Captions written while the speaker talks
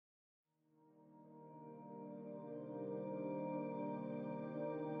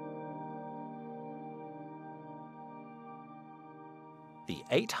The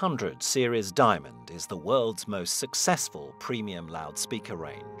 800 series Diamond is the world's most successful premium loudspeaker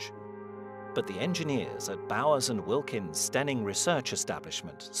range. But the engineers at Bowers & Wilkins' Stenning research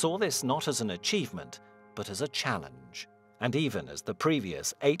establishment saw this not as an achievement, but as a challenge. And even as the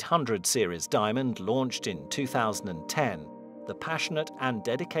previous 800 series Diamond launched in 2010, the passionate and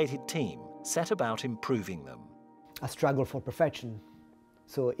dedicated team set about improving them. A struggle for perfection.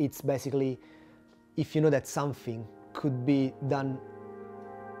 So it's basically, if you know that something could be done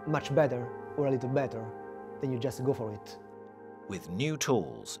much better or a little better, then you just go for it. With new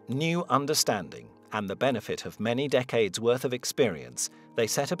tools, new understanding, and the benefit of many decades' worth of experience, they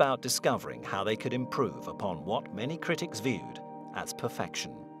set about discovering how they could improve upon what many critics viewed as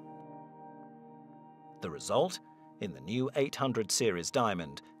perfection. The result? In the new 800 series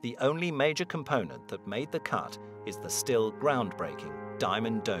Diamond, the only major component that made the cut is the still groundbreaking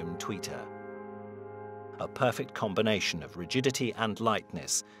Diamond Dome tweeter. A perfect combination of rigidity and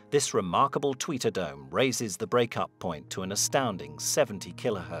lightness, this remarkable tweeter dome raises the breakup point to an astounding 70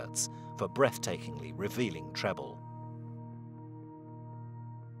 kHz for breathtakingly revealing treble.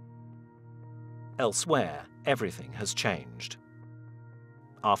 Elsewhere, everything has changed.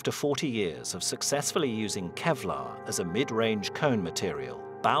 After 40 years of successfully using Kevlar as a mid-range cone material,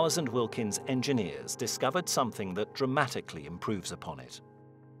 Bowers & Wilkins engineers discovered something that dramatically improves upon it: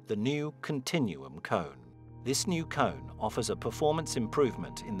 the new Continuum cone. This new cone offers a performance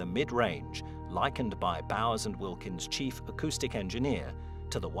improvement in the mid-range likened by Bowers & Wilkins' chief acoustic engineer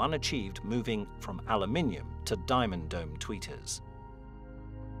to the one achieved moving from aluminium to diamond dome tweeters.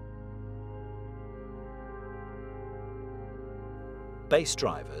 Bass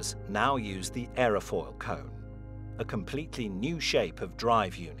drivers now use the aerofoil cone, a completely new shape of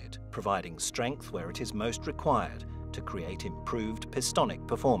drive unit, providing strength where it is most required to create improved pistonic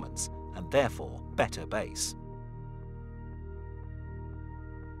performance and therefore better bass.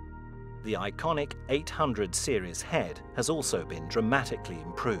 The iconic 800 series head has also been dramatically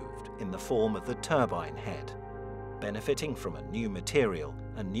improved in the form of the turbine head, benefiting from a new material,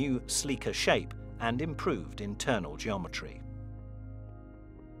 a new sleeker shape, and improved internal geometry.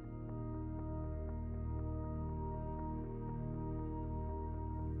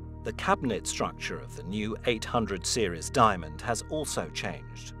 The cabinet structure of the new 800 series Diamond has also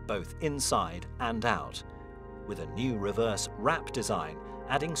changed, both inside and out, with a new reverse wrap design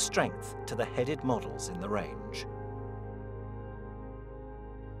adding strength to the headed models in the range.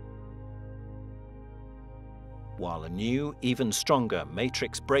 While a new, even stronger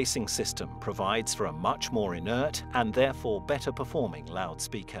matrix bracing system provides for a much more inert and therefore better performing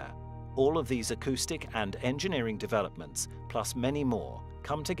loudspeaker, all of these acoustic and engineering developments, plus many more,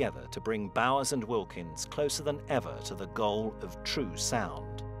 come together to bring Bowers & Wilkins closer than ever to the goal of true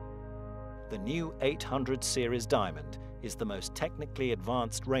sound. The new 800 series Diamond is the most technically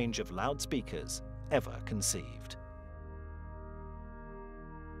advanced range of loudspeakers ever conceived.